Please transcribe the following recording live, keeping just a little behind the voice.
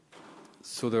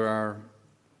So there are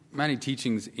many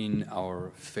teachings in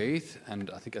our faith, and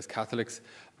I think as Catholics,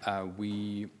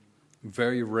 we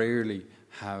very rarely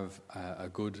have a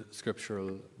good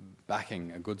scriptural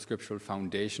backing, a good scriptural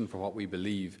foundation for what we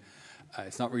believe.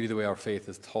 It's not really the way our faith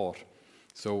is taught.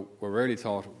 So we're rarely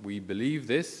taught we believe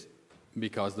this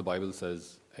because the Bible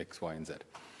says X, Y, and Z.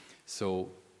 So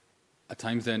at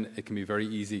times then it can be very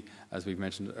easy, as we've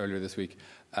mentioned earlier this week,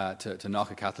 to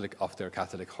knock a Catholic off their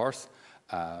Catholic horse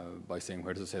by saying,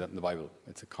 where does it say that in the Bible?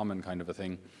 It's a common kind of a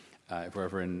thing. If we're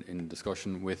ever in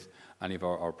discussion with any of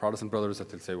our Protestant brothers, that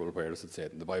they'll say, well, where does it say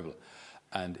it in the Bible?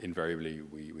 And invariably,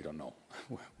 we don't know.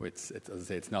 It's, as I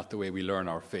say, it's not the way we learn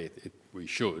our faith. We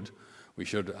should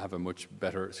have a much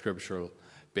better scriptural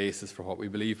basis for what we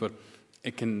believe, but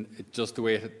just the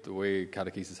way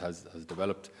catechesis has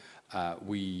developed,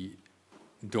 we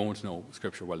don't know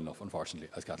Scripture well enough, unfortunately,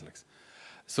 as Catholics.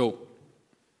 So,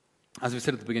 as we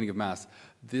said at the beginning of Mass,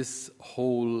 this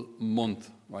whole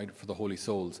month, right, for the Holy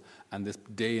Souls, and this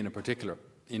day in particular,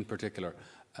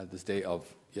 this day of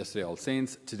yesterday All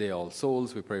Saints, today All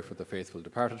Souls, we pray for the faithful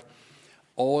departed.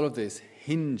 All of this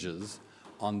hinges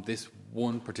on this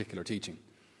one particular teaching,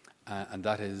 and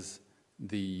that is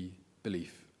the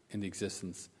belief in the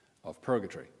existence of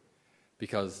purgatory.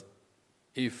 Because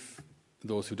if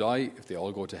those who die, if they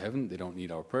all go to heaven, they don't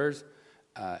need our prayers.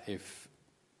 If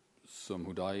some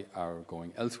who die are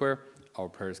going elsewhere, our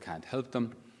prayers can't help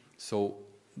them. So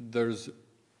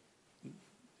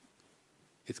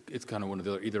it's kind of one of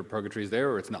the other, either purgatory is there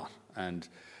or it's not. And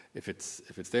if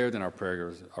it's there, then our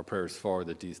prayers for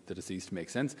the deceased make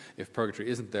sense. If purgatory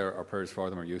isn't there, our prayers for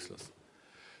them are useless.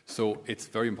 So it's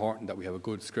very important that we have a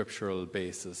good scriptural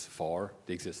basis for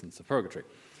the existence of purgatory.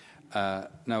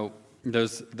 Now,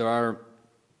 there are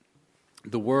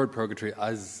the word purgatory,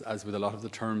 as with a lot of the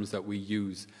terms that we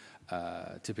use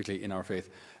typically in our faith,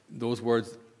 those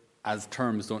words as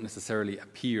terms don't necessarily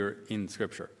appear in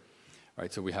Scripture,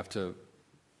 right? So we have to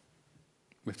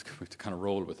kind of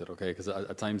roll with it, okay? Because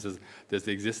at times there's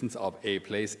the existence of a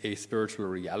place, a spiritual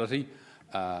reality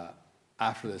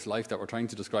after this life that we're trying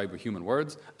to describe with human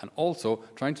words, and also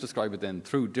trying to describe it then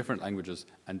through different languages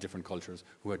and different cultures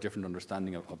who have different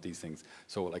understanding of these things.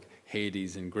 So like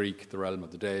Hades in Greek, the realm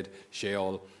of the dead;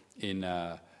 Sheol in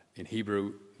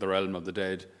Hebrew, the realm of the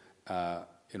dead;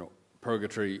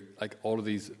 purgatory, like all of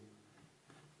these.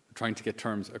 Trying to get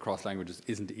terms across languages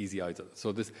isn't easy either. So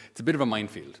it's a bit of a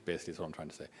minefield, basically, is what I'm trying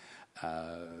to say,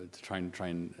 to try and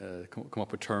come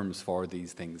up with terms for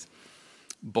these things.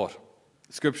 But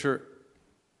Scripture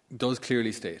does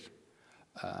clearly state,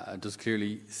 does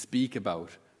clearly speak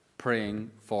about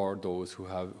praying for those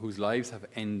whose lives have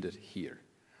ended here.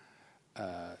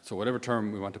 So whatever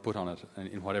term we want to put on it,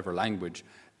 in whatever language,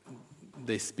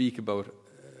 they speak about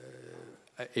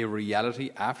a reality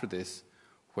after this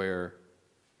where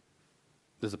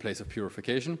there's a place of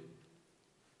purification,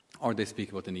 or they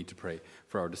speak about the need to pray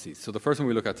for our deceased. So the first one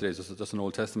we look at today is just an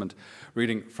Old Testament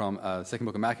reading from Second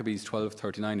Book of Maccabees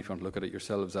 12:39, if you want to look at it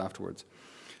yourselves afterwards.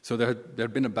 So there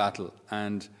had been a battle,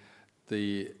 and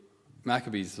the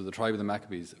Maccabees, so the tribe of the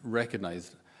Maccabees,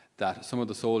 recognized that some of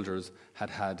the soldiers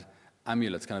had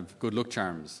amulets, kind of good luck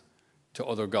charms, to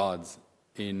other gods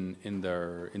in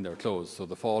their clothes. So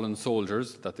the fallen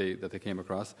soldiers that they came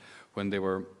across, when they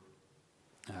were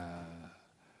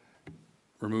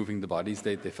removing the bodies,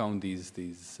 they found these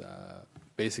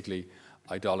basically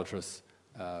idolatrous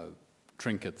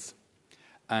trinkets.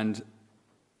 And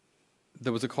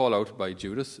there was a call out by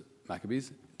Judas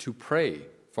Maccabees to pray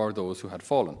for those who had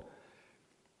fallen,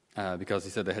 because he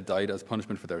said they had died as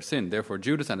punishment for their sin. Therefore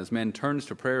Judas and his men turned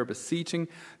to prayer, beseeching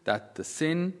that the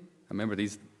sin, remember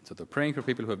these, so they're praying for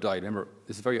people who have died. Remember,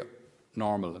 this is very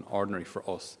normal and ordinary for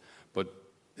us, but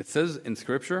it says in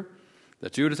Scripture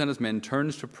that Judas and his men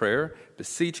turned to prayer,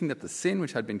 beseeching that the sin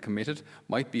which had been committed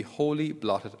might be wholly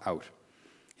blotted out.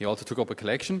 He also took up a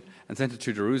collection and sent it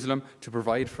to Jerusalem to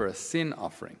provide for a sin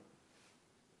offering.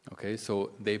 Okay,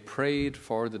 so they prayed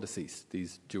for the deceased,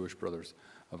 these Jewish brothers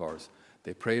of ours.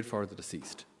 They prayed for the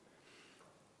deceased,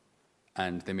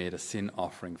 and they made a sin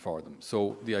offering for them.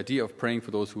 So the idea of praying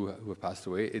for those who have passed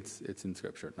away, it's in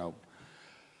Scripture. Now,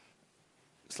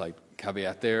 slight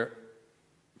caveat there.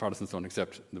 Protestants don't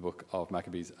accept the book of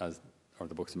Maccabees or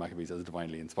the books of Maccabees as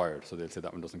divinely inspired, so they'll say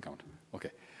that one doesn't count.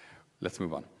 Okay, let's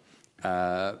move on.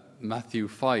 Matthew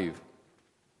 5,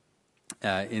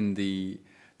 in the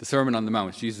Sermon on the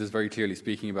Mount, Jesus is very clearly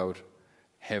speaking about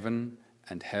heaven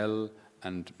and hell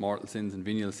and mortal sins and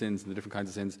venial sins and the different kinds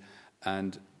of sins,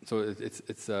 and so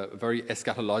it's a very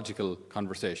eschatological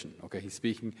conversation. Okay,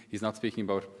 he's not speaking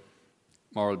about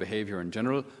moral behavior in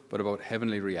general, but about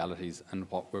heavenly realities and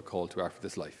what we're called to after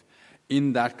this life.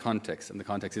 in that context, and the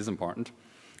context is important,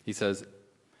 he says,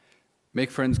 make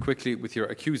friends quickly with your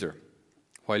accuser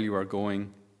while you are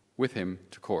going with him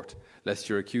to court, lest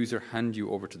your accuser hand you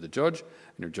over to the judge,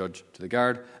 and your judge to the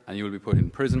guard, and you will be put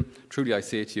in prison. Truly I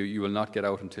say to you, you will not get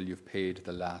out until you've paid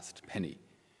the last penny.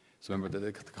 So remember,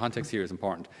 the context here is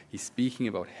important. He's speaking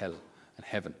about hell and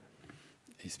heaven.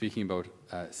 He's speaking about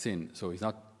sin. So he's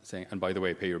not saying, and by the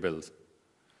way, pay your bills.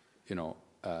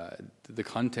 The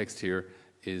context here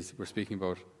is we're speaking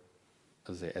about,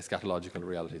 as I say, eschatological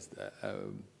realities,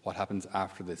 what happens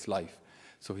after this life.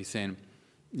 So he's saying,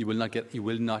 you will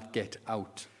not get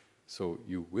out. So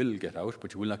you will get out,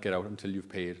 but you will not get out until you've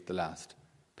paid the last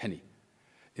penny.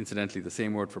 Incidentally, the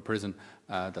same word for prison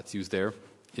that's used there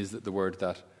is the word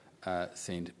that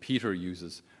St. Peter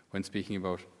uses when speaking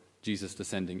about Jesus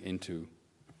descending into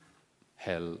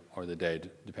hell or the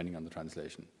dead, depending on the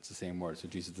translation. It's the same word. So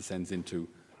Jesus descends into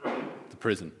the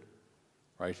prison,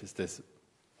 right? It's this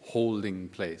holding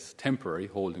place, temporary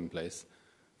holding place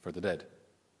for the dead.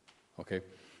 Okay,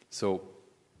 so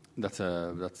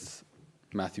that's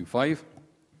Matthew 5.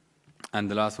 And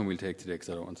the last one we'll take today, because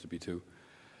I don't want it to be too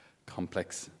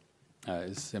complex,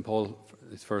 is St. Paul,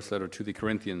 his first letter to the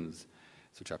Corinthians.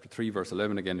 So chapter 3, verse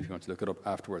 11, again, if you want to look it up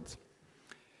afterwards.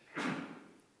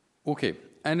 Okay,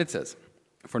 and it says,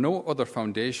 For no other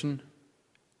foundation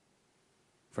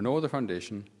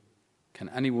can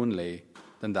anyone lay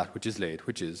than that which is laid,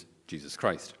 which is Jesus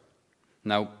Christ.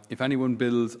 Now, if anyone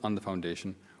builds on the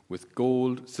foundation with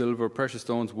gold, silver, precious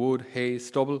stones, wood, hay,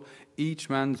 stubble, each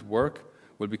man's work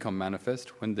will become manifest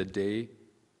for the day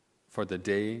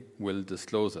will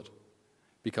disclose it,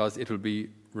 because it will be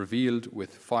revealed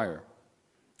with fire,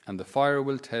 and the fire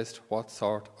will test what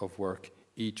sort of work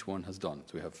each one has done.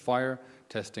 So we have fire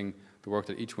testing the work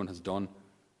that each one has done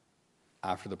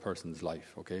after the person's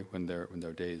life, okay, when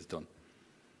their day is done.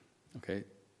 Okay?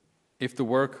 If the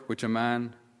work which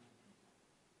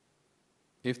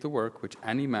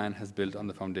any man has built on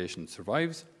the foundation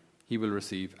survives, he will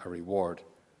receive a reward.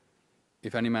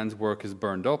 If any man's work is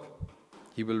burned up,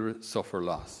 he will suffer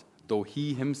loss, though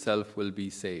he himself will be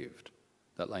saved.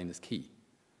 That line is key.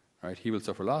 Right? He will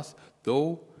suffer loss,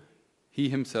 though he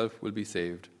himself will be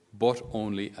saved, but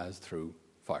only as through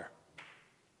fire.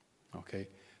 Okay?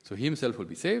 So he himself will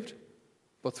be saved,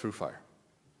 but through fire.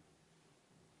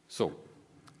 So,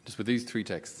 just with these three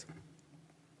texts,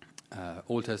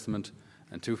 Old Testament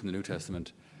and two from the New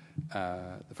Testament,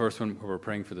 the first one where we're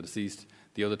praying for the deceased,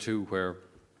 the other two where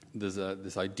there's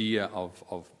this idea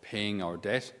of paying our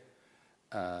debt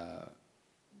to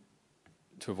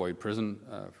avoid prison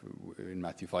in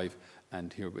Matthew 5,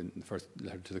 and here in the first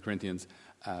letter to the Corinthians,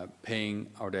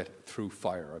 paying our debt through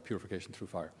fire, or purification through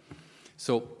fire.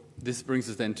 So this brings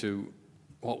us then to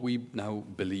what we now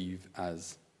believe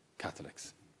as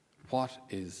Catholics. What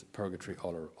is purgatory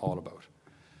all about?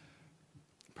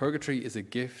 Purgatory is a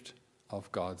gift of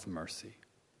God's mercy.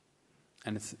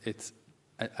 And it's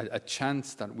a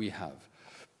chance that we have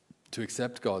to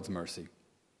accept God's mercy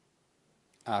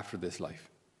after this life,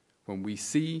 when we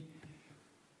see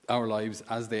our lives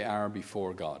as they are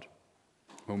before God.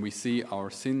 When we see our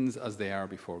sins as they are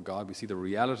before God, we see the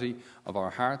reality of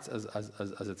our hearts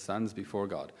as it stands before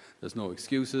God. There's no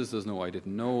excuses, there's no I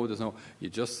didn't know, you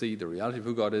just see the reality of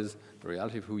who God is, the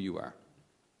reality of who you are.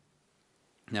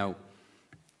 Now,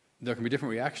 there can be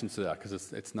different reactions to that,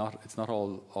 because it's not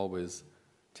always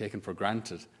taken for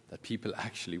granted that people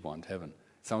actually want heaven.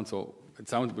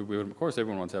 Of course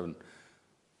everyone wants heaven.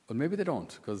 But maybe they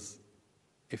don't, because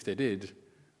if they did,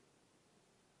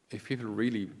 if people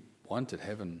really wanted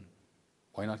heaven,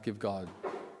 why not give God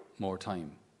more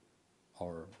time,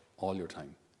 or all your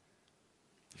time?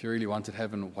 If you really wanted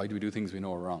heaven, why do we do things we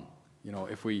know are wrong?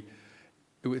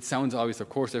 It sounds obvious, of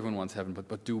course everyone wants heaven,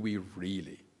 but do we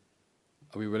really?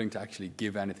 Are we willing to actually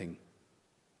give anything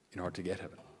in order to get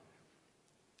heaven,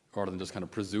 rather than just kind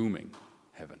of presuming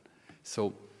heaven?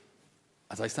 So,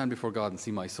 as I stand before God and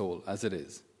see my soul as it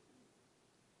is,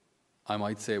 I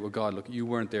might say, well, God, look, you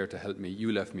weren't there to help me.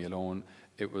 You left me alone.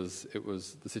 It was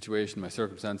the situation, my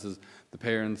circumstances, the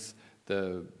parents,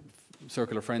 the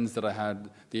circle of friends that I had,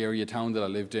 the area town that I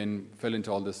lived in, fell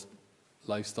into all this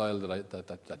lifestyle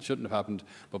that shouldn't have happened.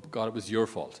 But God, it was your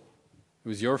fault. It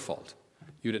was your fault.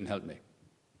 You didn't help me.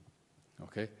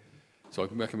 Okay? So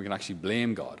we can actually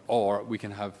blame God, or we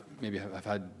can have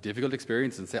had difficult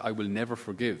experiences and say, I will never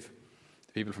forgive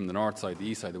the people from the north side, the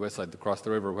east side, the west side, across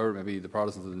the river, wherever it may be, the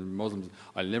Protestants and the Muslims.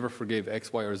 I'll never forgive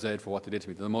X, Y, or Z for what they did to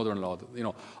me, to the mother-in-law,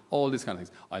 all these kind of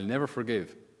things. I'll never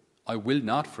forgive. I will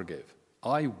not forgive.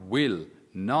 I will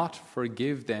not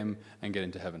forgive them and get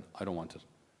into heaven. I don't want it.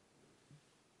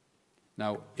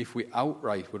 Now, if we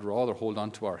outright would rather hold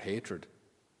on to our hatred,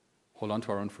 hold on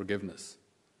to our unforgiveness,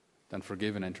 than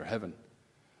forgive and enter heaven,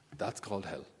 that's called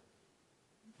hell.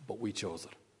 But we chose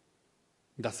it.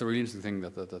 That's the really interesting thing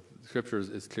that the Scripture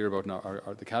is clear about, now,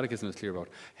 or the Catechism is clear about.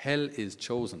 Hell is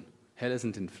chosen. Hell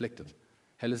isn't inflicted.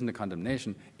 Hell isn't a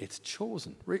condemnation. It's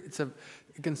chosen. It's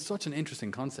again such an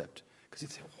interesting concept, because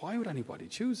you'd say, why would anybody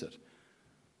choose it?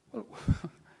 Well,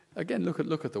 again,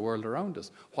 look at the world around us.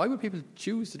 Why would people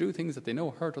choose to do things that they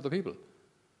know hurt other people?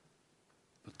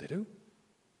 But they do,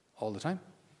 all the time.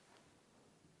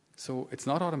 So it's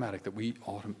not automatic that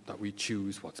we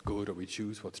choose what's good, or we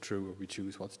choose what's true, or we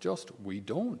choose what's just. We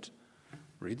don't.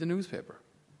 Read the newspaper.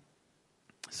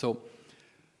 So,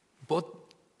 but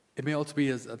it may also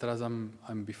be that as I'm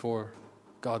before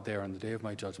God there on the day of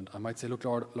my judgment, I might say, look,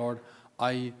 Lord,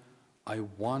 I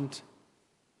want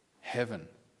heaven,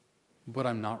 but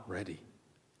I'm not ready.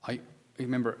 I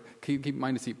remember, keep in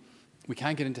mind, we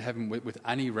can't get into heaven with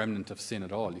any remnant of sin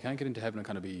at all. You can't get into heaven and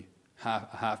kind of be a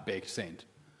half-baked saint.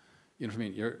 You know what I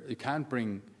mean? You can't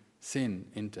bring sin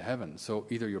into heaven. So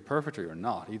either you're perfect or you're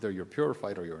not. Either you're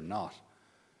purified or you're not.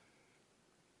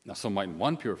 Now, some might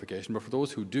want purification, but for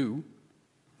those who do,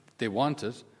 they want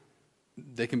it.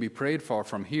 They can be prayed for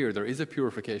from here. There is a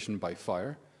purification by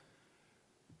fire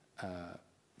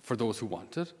for those who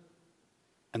want it.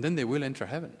 And then they will enter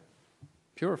heaven,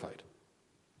 purified.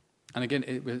 And again,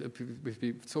 we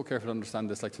be so careful to understand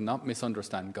this, like to not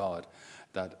misunderstand God,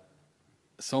 that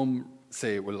some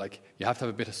say, well, like, you have to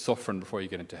have a bit of suffering before you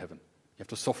get into heaven. You have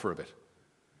to suffer a bit.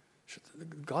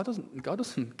 God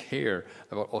doesn't care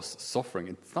about us suffering.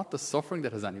 It's not the suffering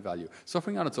that has any value.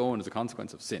 Suffering on its own is a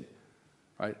consequence of sin,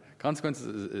 right?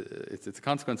 It's a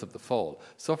consequence of the fall.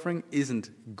 Suffering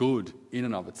isn't good in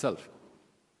and of itself.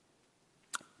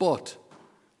 But,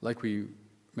 like we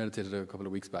meditated a couple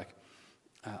of weeks back,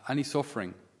 any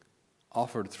suffering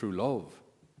offered through love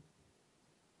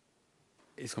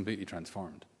is completely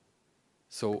transformed.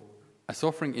 So a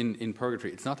suffering in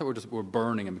purgatory, it's not that we're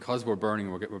burning, and because we're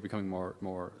burning we're becoming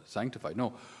more sanctified.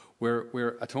 No,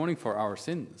 we're atoning for our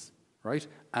sins, right?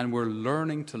 And we're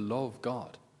learning to love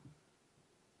God.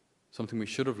 Something we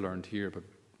should have learned here, but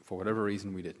for whatever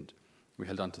reason we didn't. We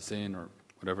held on to sin or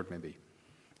whatever it may be.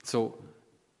 So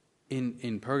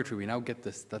in purgatory we now get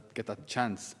that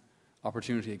chance,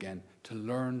 opportunity again, to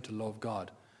learn to love God.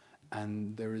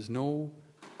 And there is no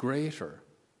greater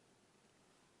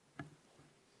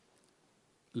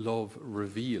love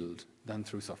revealed than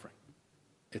through suffering.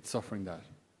 It's suffering that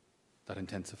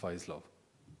intensifies love,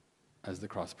 as the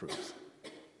cross proves.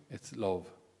 It's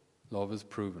love. Love is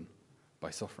proven by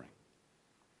suffering.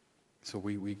 So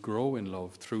we grow in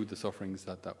love through the sufferings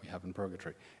that we have in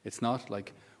purgatory. It's not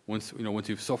like once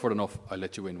you've suffered enough, I'll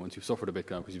let you in. Once you've suffered a bit,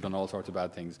 because you've done all sorts of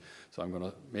bad things, so I'm going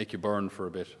to make you burn for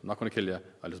a bit. I'm not going to kill you.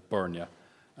 I'll just burn you.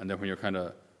 And then when you're kind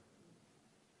of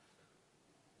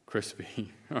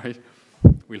crispy, right,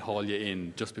 we'll haul you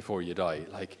in just before you die.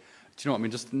 Like, do you know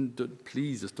what I mean?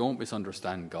 Please don't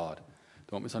misunderstand God.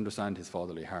 Don't misunderstand his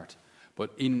fatherly heart.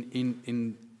 But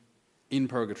in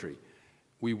purgatory,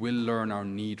 we will learn our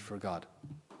need for God.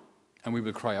 And we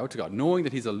will cry out to God, knowing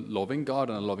that he's a loving God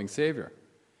and a loving Savior.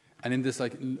 And in this,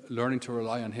 like, learning to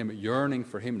rely on him, yearning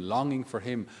for him, longing for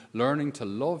him, learning to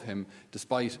love him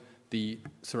despite the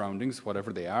surroundings,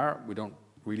 whatever they are. We don't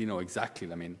really know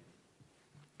exactly. I mean,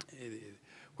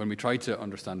 when we try to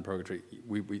understand purgatory,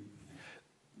 we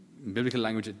in biblical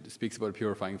language it speaks about a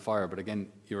purifying fire, but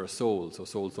again, you're a soul, so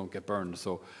souls don't get burned.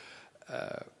 So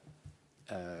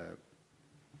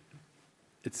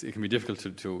it can be difficult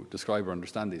to describe or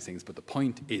understand these things, but the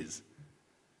point is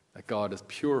that God is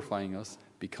purifying us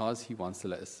because he wants to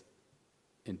let us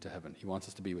into heaven. He wants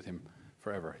us to be with him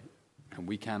forever. And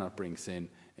we cannot bring sin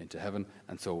into heaven.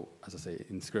 And so, as I say,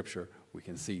 in Scripture, we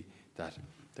can see that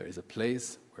there is a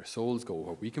place where souls go,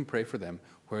 where we can pray for them,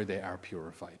 where they are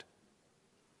purified.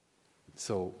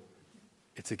 So,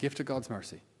 it's a gift of God's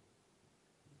mercy.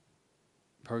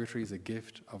 Purgatory is a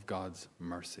gift of God's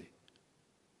mercy.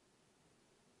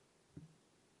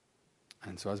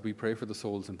 And so as we pray for the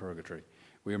souls in purgatory,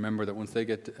 we remember that once they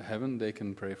get to heaven, they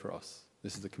can pray for us.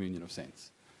 This is the communion of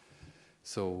saints.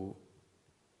 So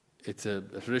it's a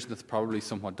tradition that's probably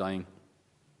somewhat dying.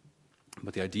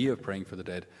 But the idea of praying for the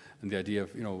dead, and the idea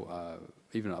of,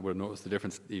 even I would have noticed the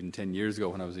difference even 10 years ago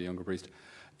when I was a younger priest.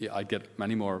 I'd get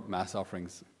many more mass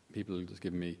offerings. People just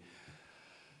giving me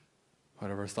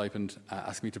whatever stipend,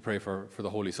 asking me to pray for the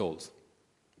holy souls.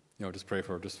 Just pray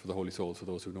for the holy souls, for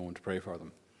those who know when to pray for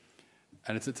them.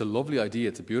 And it's a lovely idea.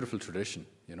 It's a beautiful tradition,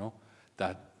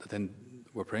 that then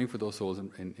we're praying for those souls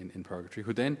in purgatory,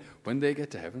 who then, when they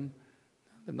get to heaven,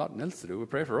 They have nothing else to do but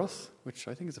pray for us, which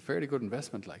I think is a fairly good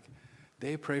investment. Like,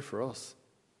 they pray for us.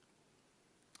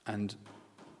 And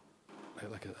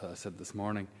like I said this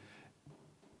morning,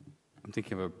 I'm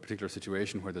thinking of a particular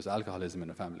situation where there's alcoholism in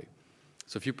a family.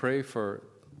 So if you pray for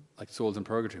like souls in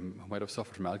purgatory who might have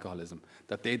suffered from alcoholism,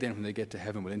 that they then, when they get to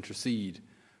heaven, will intercede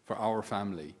for our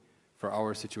family, for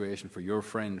our situation, for your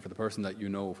friend, for the person that you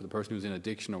know, for the person who's in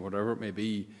addiction or whatever it may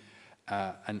be,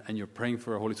 and you're praying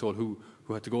for a holy soul who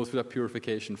had to go through that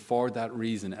purification for that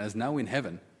reason and is now in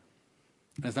heaven,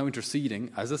 and is now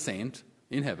interceding as a saint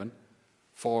in heaven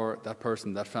for that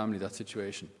person, that family, that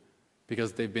situation,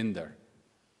 because they've been there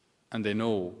and they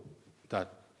know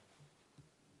that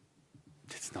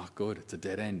it's not good, it's a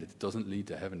dead end, it doesn't lead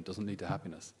to heaven, it doesn't lead to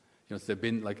happiness. You know, so they've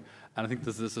been like, and I think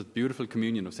there's this beautiful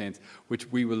communion of saints, which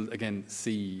we will again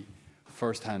see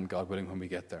firsthand, God willing, when we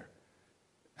get there,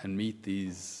 and meet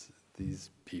these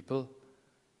people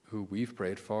who we've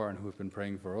prayed for and who have been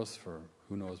praying for us for,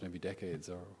 who knows, maybe decades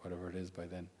or whatever it is by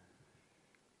then.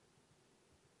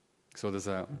 So there's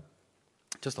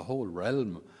just a whole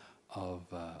realm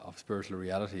of spiritual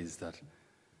realities that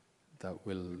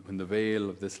will, when the veil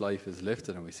of this life is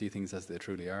lifted and we see things as they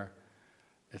truly are,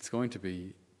 it's going to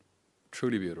be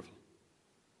truly beautiful.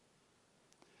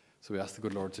 So we ask the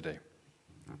good Lord today,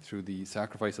 through the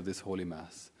sacrifice of this Holy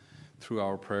Mass, through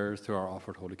our prayers, through our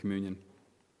offered Holy Communion,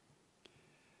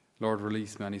 Lord,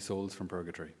 release many souls from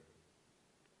purgatory.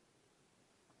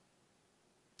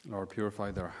 Lord,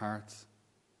 purify their hearts,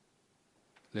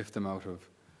 lift them out of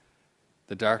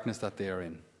the darkness that they are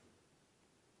in.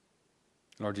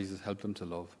 Lord Jesus, help them to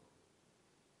love.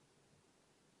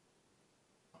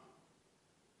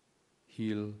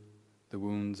 Heal the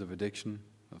wounds of addiction,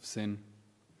 of sin,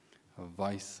 of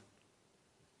vice.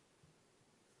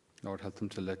 Lord, help them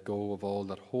to let go of all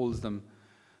that holds them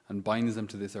and binds them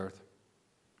to this earth,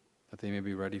 that they may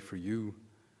be ready for you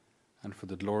and for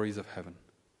the glories of heaven.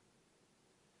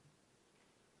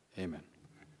 Amen.